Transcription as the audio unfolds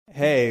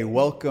Hey,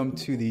 welcome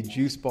to the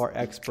Juice Bar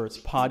Experts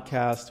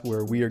podcast,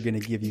 where we are going to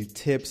give you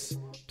tips,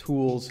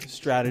 tools,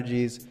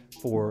 strategies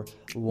for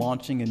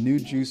launching a new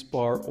juice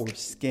bar or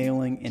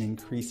scaling and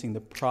increasing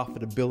the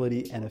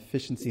profitability and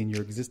efficiency in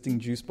your existing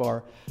juice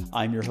bar.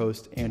 I'm your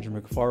host,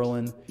 Andrew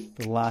McFarland.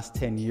 For the last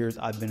 10 years,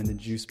 I've been in the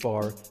juice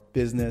bar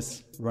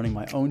business, running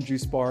my own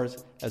juice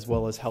bars, as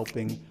well as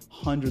helping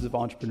hundreds of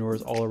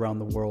entrepreneurs all around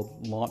the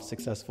world launch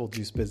successful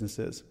juice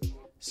businesses.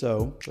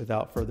 So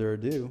without further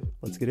ado,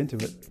 let's get into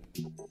it.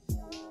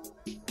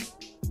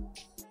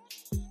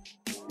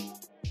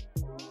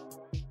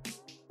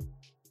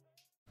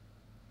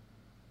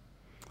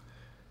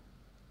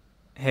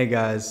 Hey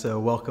guys, so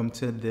welcome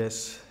to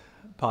this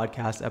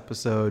podcast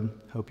episode.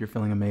 Hope you're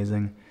feeling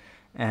amazing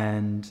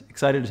and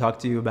excited to talk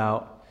to you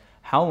about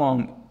how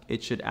long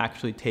it should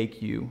actually take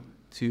you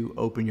to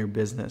open your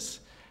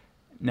business.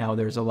 Now,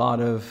 there are a lot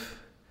of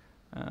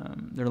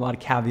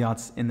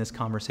caveats in this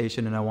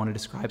conversation, and I want to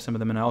describe some of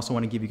them. And I also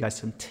want to give you guys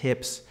some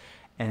tips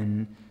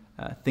and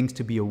things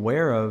to be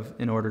aware of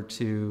in order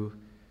to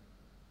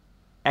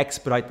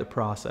expedite the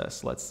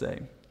process, let's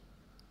say.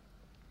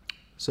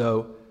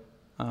 So,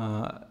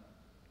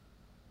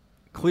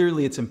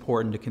 clearly, it's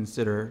important to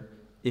consider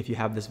if you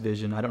have this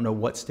vision. I don't know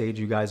what stage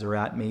you guys are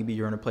at. Maybe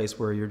you're in a place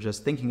where you're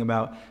just thinking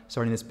about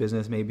starting this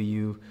business. Maybe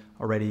you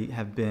already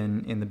have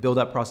been in the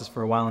build-up process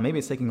for a while, and maybe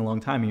it's taking a long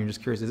time, and you're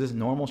just curious, is this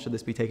normal? Should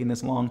this be taking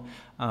this long?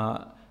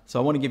 So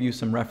I want to give you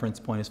some reference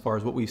point as far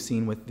as what we've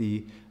seen with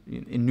the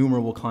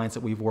innumerable clients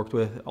that we've worked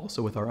with,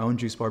 also with our own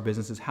juice bar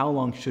businesses. How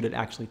long should it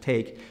actually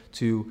take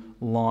to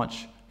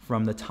launch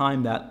from the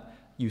time that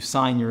you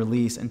sign your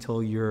lease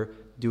until you're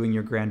doing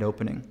your grand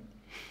opening?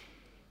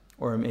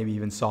 Or maybe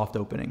even soft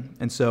opening.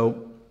 And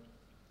so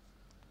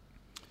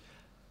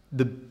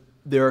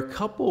there are a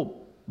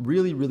couple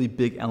really, really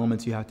big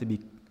elements you have to be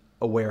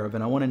aware of,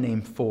 and I want to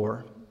name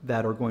 4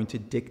 that are going to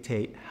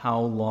dictate how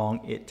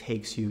long it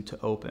takes you to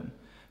open.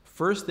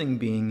 First thing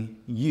being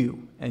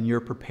you and your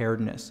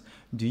preparedness.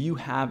 Do you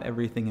have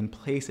everything in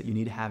place that you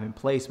need to have in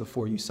place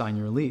before you sign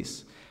your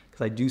lease?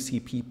 Because I do see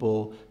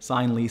people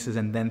sign leases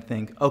and then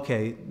think,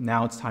 okay,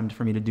 now it's time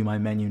for me to do my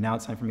menu. Now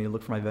it's time for me to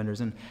look for my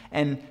vendors.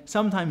 And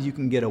sometimes you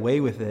can get away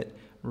with it,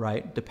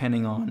 right,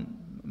 depending on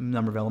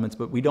number of elements,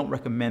 but we don't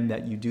recommend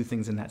that you do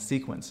things in that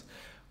sequence.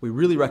 We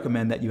really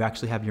recommend that you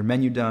actually have your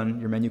menu done,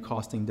 your menu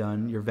costing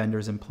done, your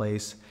vendors in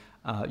place,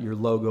 your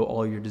logo,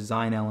 all your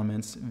design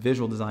elements,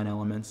 visual design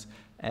elements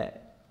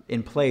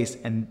in place,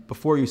 and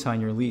before you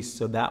sign your lease.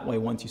 So that way,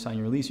 once you sign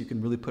your lease, you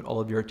can really put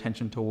all of your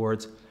attention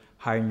towards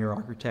hiring your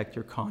architect,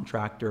 your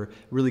contractor,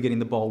 really getting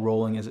the ball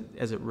rolling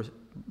as it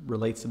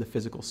relates to the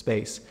physical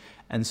space.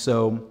 And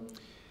so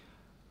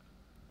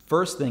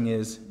first thing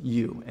is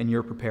you and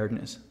your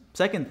preparedness.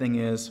 Second thing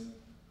is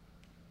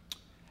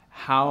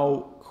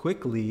how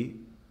quickly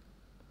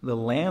the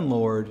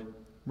landlord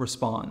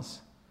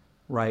responds,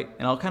 right?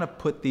 And I'll kind of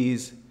put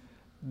these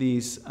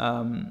things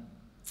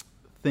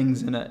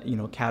in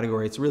a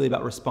category. It's really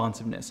about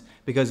responsiveness,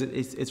 because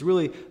it's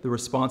really the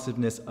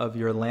responsiveness of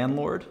your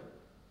landlord,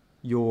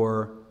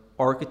 your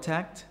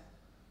architect,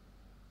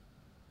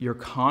 your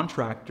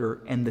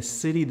contractor, and the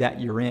city that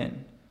you're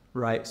in,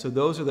 right? So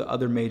those are the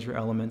other major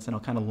elements, and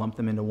I'll kind of lump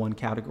them into one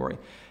category.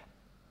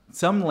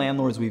 Some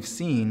landlords we've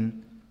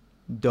seen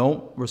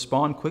don't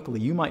respond quickly.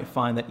 You might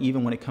find that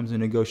even when it comes to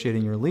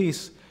negotiating your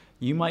lease,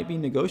 you might be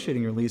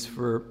negotiating your lease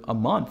for a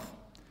month.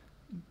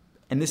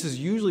 And this is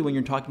usually when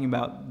you're talking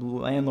about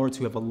landlords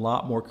who have a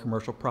lot more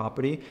commercial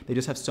property. They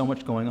just have so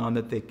much going on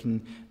that they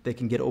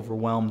can get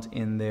overwhelmed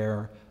in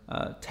their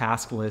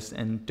task list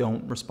and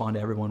don't respond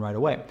to everyone right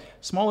away.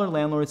 Smaller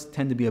landlords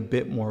tend to be a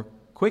bit more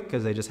quick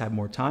because they just have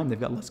more time. They've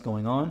got less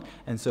going on.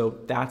 And so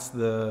that's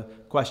the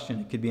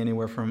question. It could be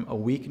anywhere from a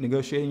week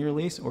negotiating your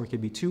lease, or it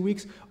could be 2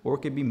 weeks, or it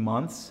could be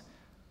months.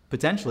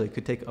 Potentially, it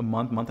could take a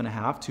month, month and a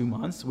half, 2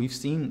 months. We've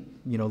seen,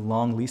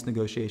 long lease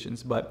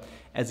negotiations, but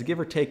as a give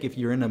or take, if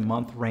you're in a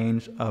month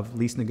range of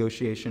lease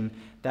negotiation,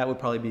 that would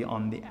probably be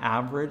on the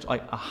average,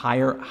 like a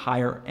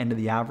higher end of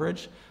the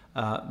average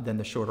than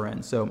the shorter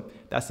end. So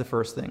that's the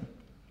first thing.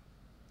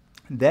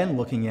 Then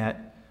looking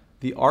at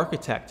the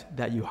architect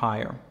that you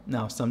hire.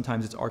 Now,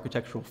 sometimes it's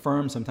architectural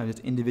firms, sometimes it's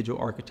individual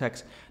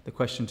architects. The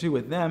question too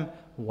with them,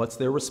 what's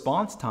their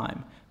response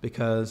time?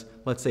 Because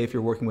let's say if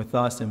you're working with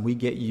us and we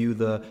get you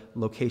the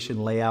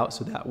location layout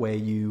so that way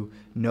you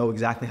know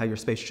exactly how your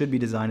space should be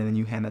designed and then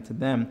you hand that to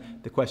them,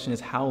 the question is,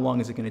 how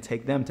long is it going to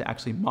take them to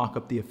actually mock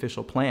up the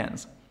official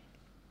plans?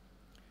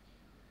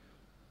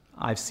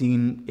 I've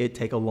seen it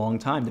take a long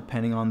time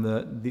depending on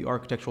the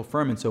architectural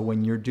firm. And so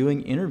when you're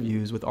doing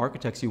interviews with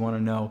architects, you want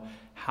to know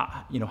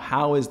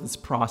how is this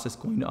process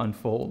going to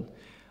unfold?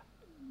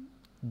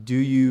 Do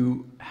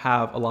you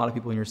have a lot of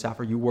people in your staff?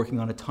 Are you working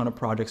on a ton of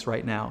projects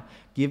right now?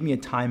 Give me a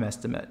time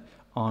estimate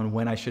on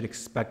when I should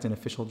expect an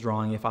official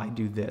drawing if I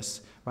do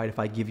this, right? If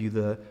I give you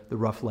the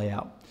rough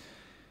layout.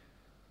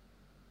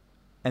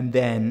 And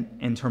then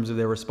in terms of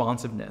their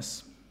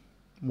responsiveness,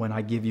 when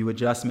I give you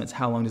adjustments,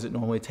 how long does it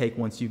normally take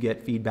once you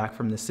get feedback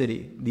from the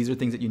city? These are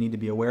things that you need to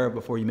be aware of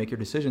before you make your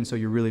decision, so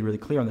you're really, really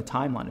clear on the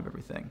timeline of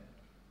everything.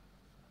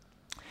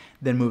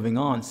 Then moving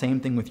on, same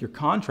thing with your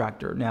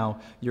contractor. Now,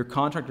 your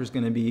contractor is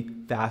going to be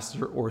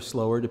faster or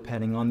slower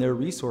depending on their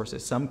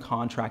resources. Some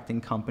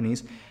contracting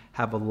companies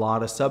have a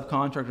lot of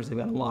subcontractors, they've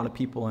got a lot of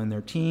people in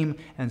their team,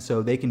 and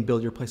so they can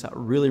build your place out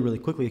really, really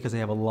quickly because they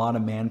have a lot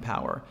of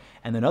manpower.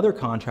 And then other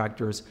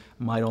contractors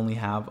might only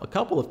have a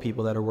couple of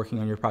people that are working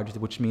on your project,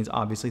 which means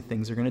obviously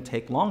things are going to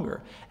take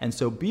longer. And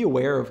so be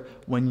aware of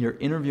when you're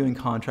interviewing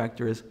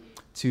contractors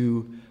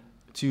to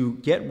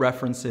get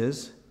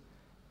references.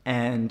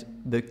 And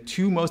the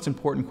two most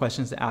important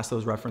questions to ask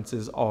those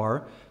references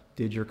are,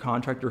 did your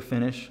contractor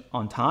finish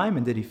on time,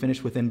 and did he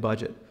finish within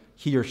budget?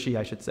 He or she,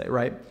 I should say,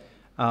 right?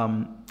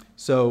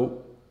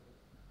 So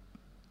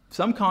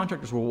some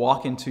contractors will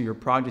walk into your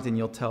project and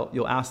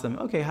you'll ask them,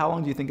 okay, how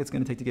long do you think it's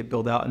going to take to get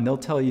built out? And they'll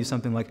tell you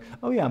something like,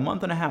 oh yeah, a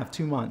month and a half,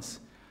 2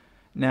 months.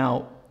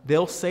 Now,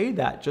 they'll say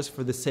that just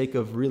for the sake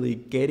of really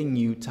getting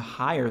you to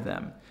hire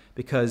them,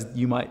 because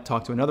you might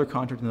talk to another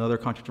contractor, and another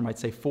contractor might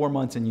say 4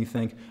 months, and you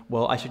think,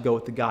 well, I should go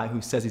with the guy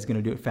who says he's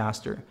going to do it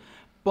faster.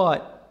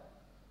 But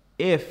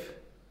if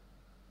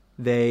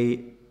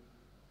they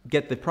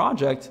get the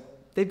project,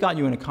 they've got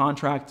you in a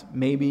contract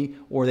maybe,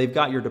 or they've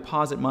got your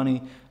deposit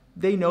money,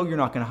 they know you're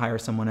not going to hire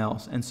someone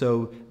else. And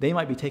so they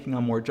might be taking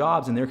on more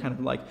jobs, and they're kind of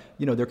like,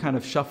 they're kind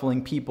of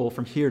shuffling people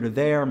from here to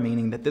there,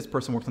 meaning that this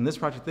person works on this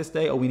project this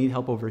day, oh, we need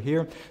help over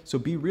here. So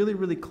be really,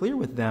 really clear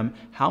with them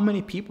how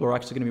many people are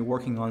actually going to be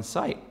working on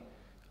site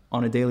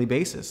on a daily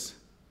basis.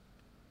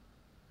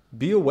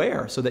 Be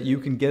aware so that you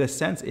can get a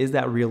sense, is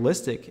that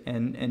realistic?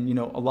 And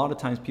a lot of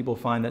times people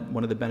find that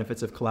one of the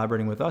benefits of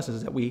collaborating with us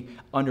is that we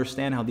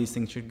understand how these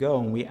things should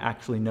go, and we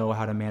actually know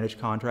how to manage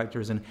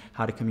contractors and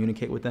how to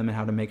communicate with them and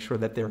how to make sure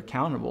that they're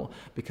accountable,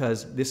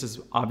 because this is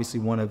obviously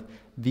one of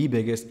the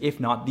biggest,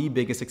 if not the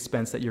biggest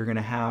expense that you're going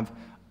to have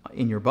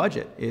in your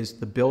budget, is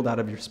the build out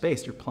of your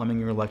space, your plumbing,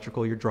 your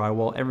electrical, your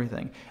drywall,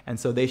 everything. And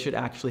so they should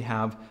actually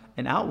have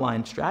an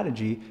outlined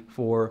strategy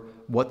for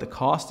what the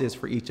cost is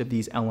for each of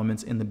these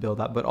elements in the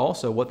build out, but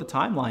also what the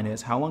timeline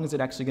is. How long is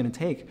it actually going to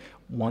take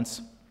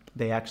once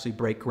they actually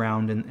break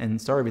ground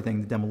and start everything,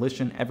 the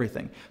demolition,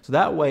 everything. So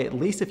that way, at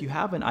least if you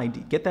have an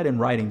idea, get that in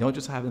writing. Don't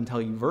just have them tell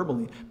you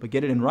verbally, but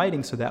get it in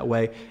writing, so that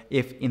way,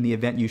 if in the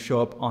event you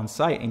show up on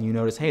site and you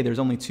notice, hey, there's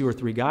only 2 or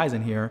 3 guys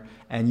in here,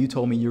 and you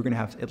told me you're going to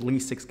have at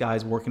least 6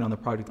 guys working on the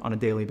project on a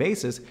daily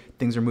basis,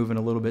 things are moving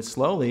a little bit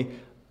slowly,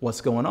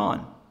 what's going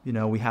on?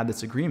 We had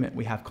this agreement.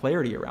 We have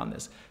clarity around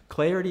this.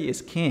 Clarity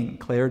is king.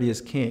 Clarity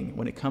is king.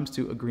 When it comes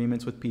to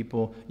agreements with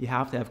people, you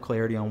have to have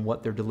clarity on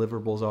what their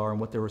deliverables are and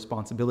what their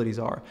responsibilities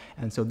are.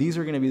 And so these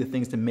are going to be the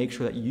things to make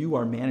sure that you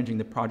are managing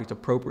the project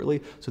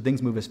appropriately so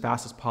things move as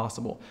fast as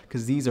possible.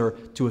 Because these are,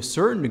 to a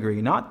certain degree,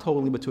 not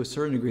totally, but to a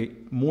certain degree,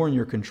 more in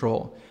your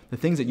control. The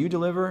things that you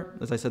deliver,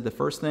 as I said, the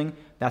first thing,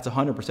 that's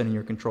 100% in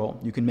your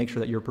control. You can make sure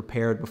that you're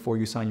prepared before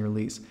you sign your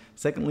lease.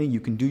 Secondly, you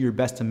can do your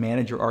best to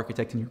manage your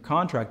architect and your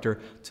contractor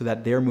so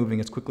that they're moving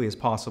as quickly as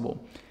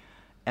possible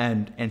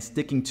and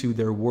sticking to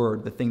their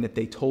word, the thing that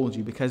they told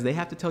you, because they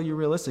have to tell you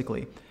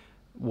realistically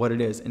what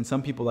it is. And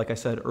some people, like I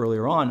said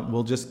earlier on,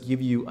 will just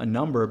give you a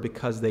number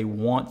because they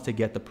want to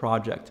get the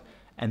project.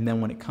 And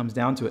then when it comes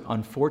down to it,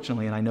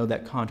 unfortunately, and I know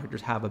that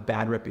contractors have a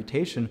bad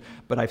reputation,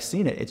 but I've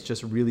seen it, it's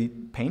just really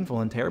painful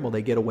and terrible.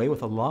 They get away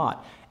with a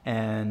lot.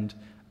 And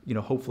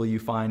hopefully you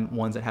find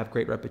ones that have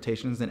great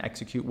reputations and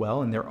execute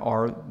well. And there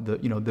are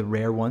the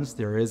rare ones.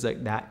 There is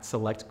that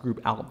select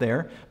group out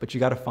there, but you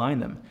got to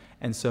find them.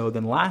 And so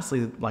then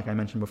lastly, like I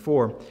mentioned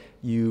before,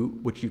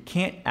 what you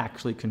can't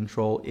actually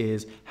control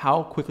is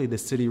how quickly the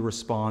city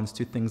responds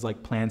to things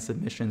like plan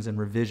submissions and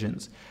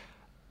revisions.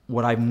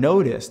 What I've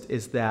noticed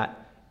is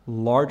that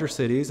larger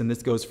cities, and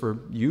this goes for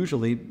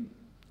usually,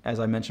 as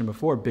I mentioned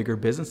before, bigger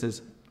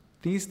businesses,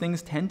 these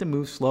things tend to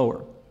move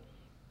slower.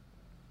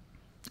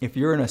 If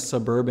you're in a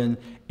suburban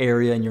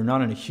area and you're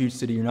not in a huge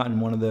city, you're not in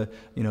one of the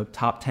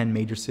top 10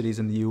 major cities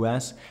in the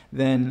US,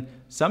 then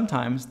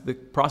sometimes the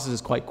process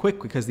is quite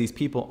quick because these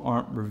people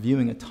aren't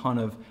reviewing a ton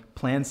of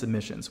plan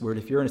submissions. Where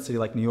if you're in a city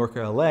like New York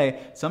or LA,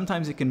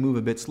 sometimes it can move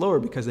a bit slower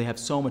because they have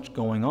so much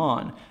going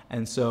on.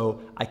 And so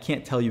I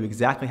can't tell you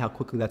exactly how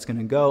quickly that's going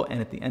to go.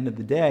 And at the end of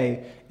the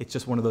day, it's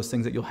just one of those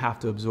things that you'll have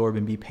to absorb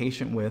and be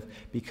patient with,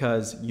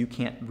 because you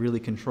can't really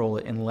control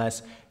it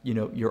unless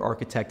your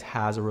architect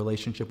has a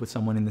relationship with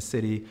someone in the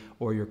city,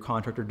 or your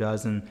contractor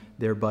does, and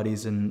they're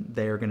buddies, and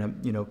they're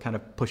going to kind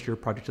of push your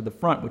project to the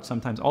front, which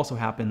sometimes also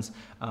happens,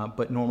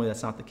 but normally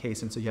that's not the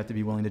case. And so you have to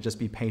be willing to just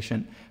be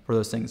patient for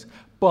those things.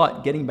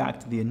 But getting back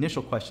to the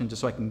initial question,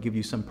 just so I can give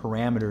you some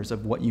parameters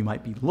of what you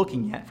might be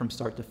looking at from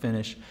start to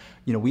finish,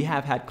 we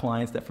have had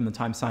clients that from the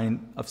time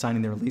of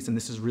signing their lease, and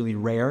this is really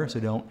rare, so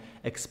don't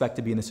expect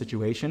to be in this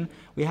situation,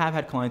 we have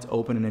had clients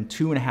open in a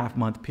 2.5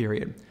 month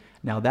period.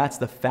 Now that's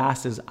the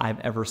fastest I've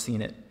ever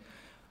seen it.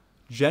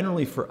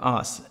 Generally for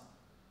us,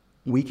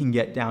 we can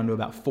get down to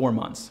about 4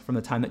 months from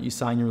the time that you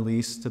sign your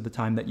lease to the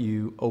time that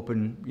you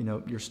open,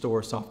 your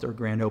store, soft or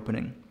grand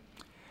opening.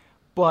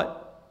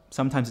 But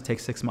sometimes it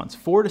takes 6 months.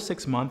 4 to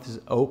 6 months is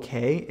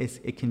okay.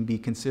 It can be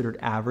considered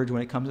average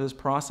when it comes to this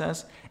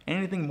process.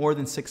 Anything more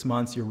than 6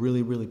 months, you're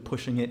really, really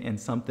pushing it in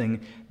something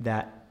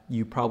that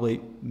you probably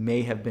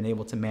may have been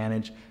able to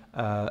manage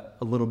a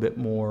little bit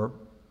more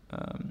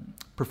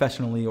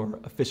professionally or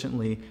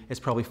efficiently. It's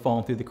probably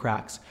fallen through the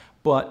cracks.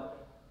 But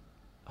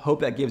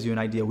hope that gives you an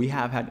idea. We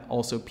have had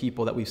also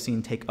people that we've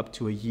seen take up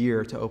to a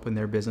year to open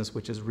their business,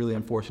 which is really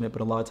unfortunate,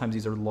 but a lot of times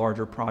these are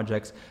larger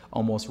projects,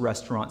 almost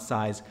restaurant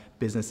size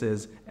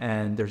businesses,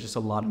 and there's just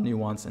a lot of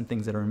nuance and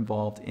things that are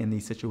involved in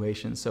these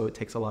situations, so it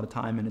takes a lot of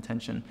time and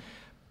attention.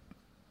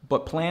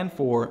 But plan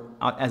for,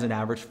 as an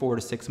average, 4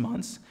 to 6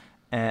 months,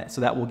 so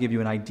that will give you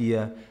an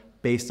idea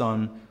based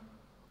on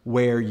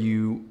where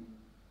you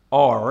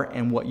are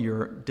and what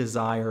your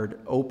desired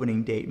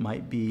opening date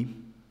might be,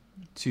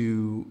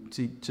 to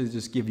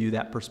just give you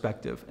that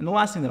perspective. And the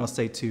last thing that I'll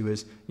say too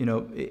is,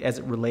 as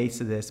it relates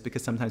to this,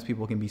 because sometimes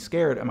people can be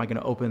scared, am I going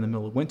to open in the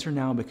middle of winter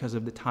now because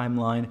of the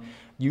timeline?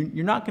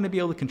 You're not going to be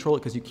able to control it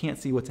because you can't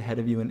see what's ahead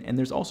of you. And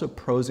there's also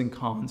pros and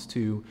cons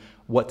to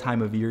what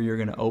time of year you're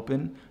going to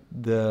open.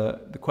 The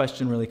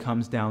question really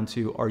comes down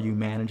to, are you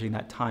managing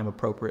that time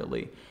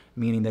appropriately?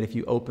 Meaning that if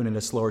you open at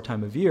a slower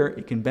time of year,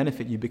 it can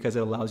benefit you because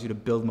it allows you to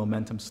build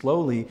momentum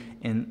slowly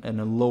in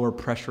a lower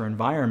pressure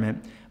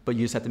environment, but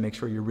you just have to make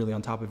sure you're really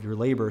on top of your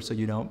labor so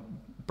you don't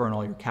burn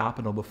all your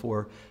capital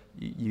before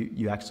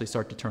you actually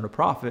start to turn a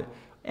profit.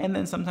 And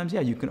then sometimes,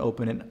 you can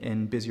open it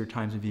in busier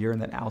times of year,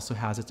 and that also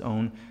has its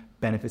own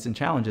benefits and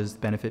challenges.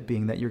 Benefit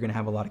being that you're going to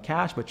have a lot of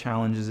cash, but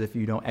challenges if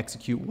you don't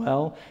execute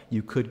well,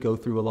 you could go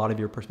through a lot of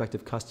your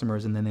prospective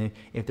customers, and then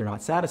if they're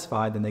not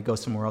satisfied, then they go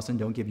somewhere else and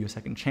don't give you a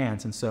second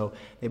chance. And so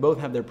they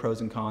both have their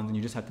pros and cons, and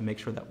you just have to make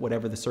sure that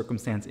whatever the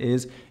circumstance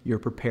is, you're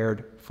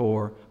prepared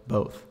for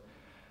both.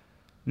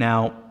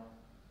 Now,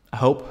 I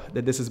hope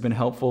that this has been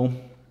helpful.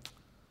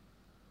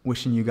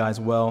 Wishing you guys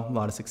well, a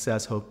lot of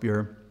success. Hope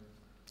you're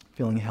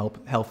feeling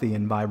healthy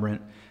and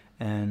vibrant,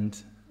 and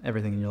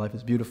everything in your life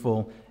is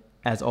beautiful.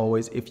 As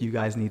always, if you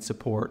guys need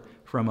support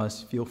from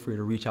us, feel free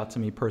to reach out to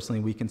me personally.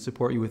 We can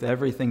support you with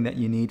everything that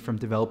you need, from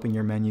developing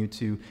your menu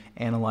to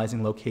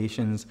analyzing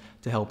locations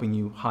to helping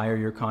you hire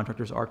your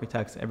contractors,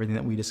 architects, everything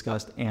that we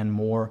discussed and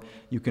more.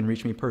 You can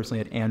reach me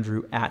personally at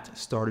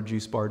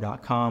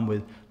andrew@starterjuicebar.com.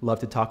 We'd love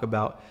to talk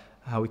about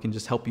how we can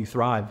just help you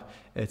thrive.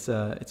 It's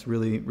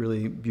really,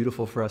 really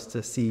beautiful for us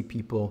to see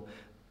people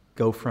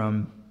go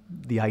from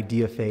the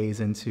idea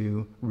phase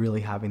into really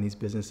having these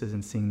businesses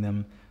and seeing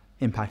them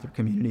impact their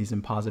communities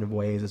in positive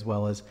ways, as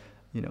well as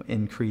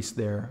increase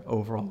their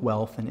overall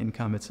wealth and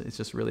income. It's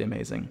just really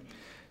amazing.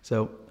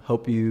 So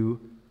hope you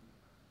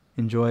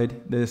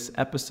enjoyed this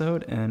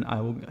episode, and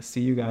I will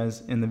see you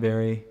guys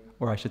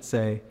or I should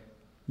say,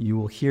 you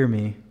will hear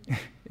me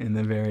in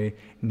the very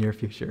near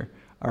future.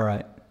 All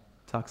right,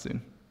 talk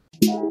soon.